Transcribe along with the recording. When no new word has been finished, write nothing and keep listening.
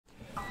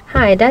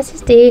Hi, this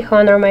is the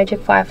HONOR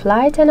Magic5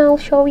 Lite and I'll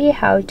show you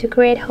how to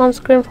create home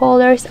screen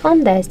folders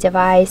on this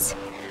device.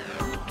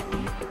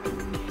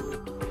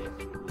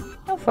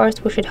 So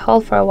first we should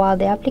hold for a while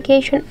the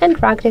application and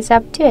drag this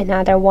up to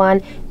another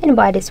one, and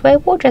by this way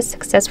we just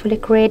successfully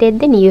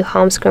created the new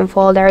home screen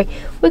folder.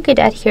 We could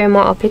add here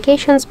more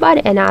applications,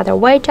 but another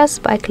way,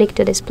 just by click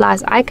to this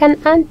plus icon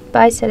and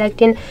by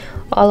selecting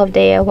all of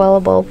the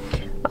available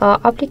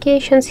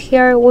applications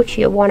here which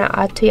you want to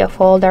add to your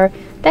folder,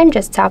 then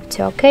just tap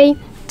to OK.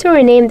 To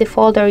rename the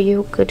folder,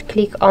 you could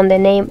click on the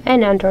name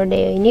and enter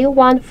the new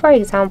one, for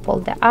example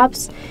the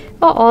apps,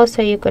 or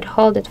also you could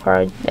hold it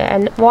for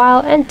a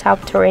while and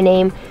tap to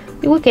rename.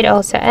 We could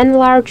also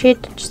enlarge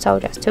it, so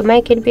just to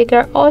make it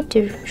bigger, or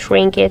to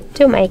shrink it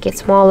to make it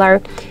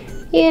smaller.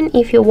 And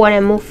if you want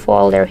to move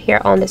folder here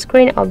on the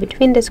screen or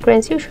between the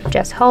screens, you should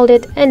just hold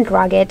it and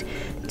drag it.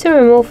 To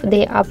remove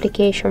the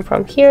application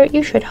from here,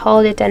 you should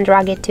hold it and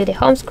drag it to the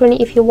home screen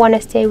if you want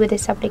to stay with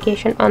this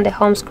application on the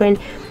home screen.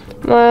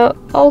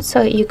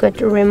 Also, you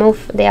could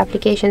remove the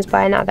applications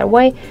by another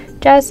way.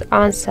 Just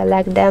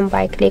unselect them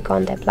by click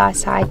on the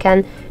plus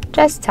icon,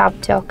 just tap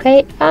to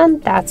OK,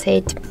 and that's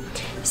it.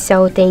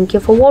 So thank you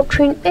for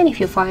watching, and if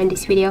you find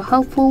this video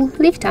helpful,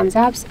 leave thumbs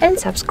up and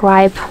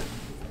subscribe.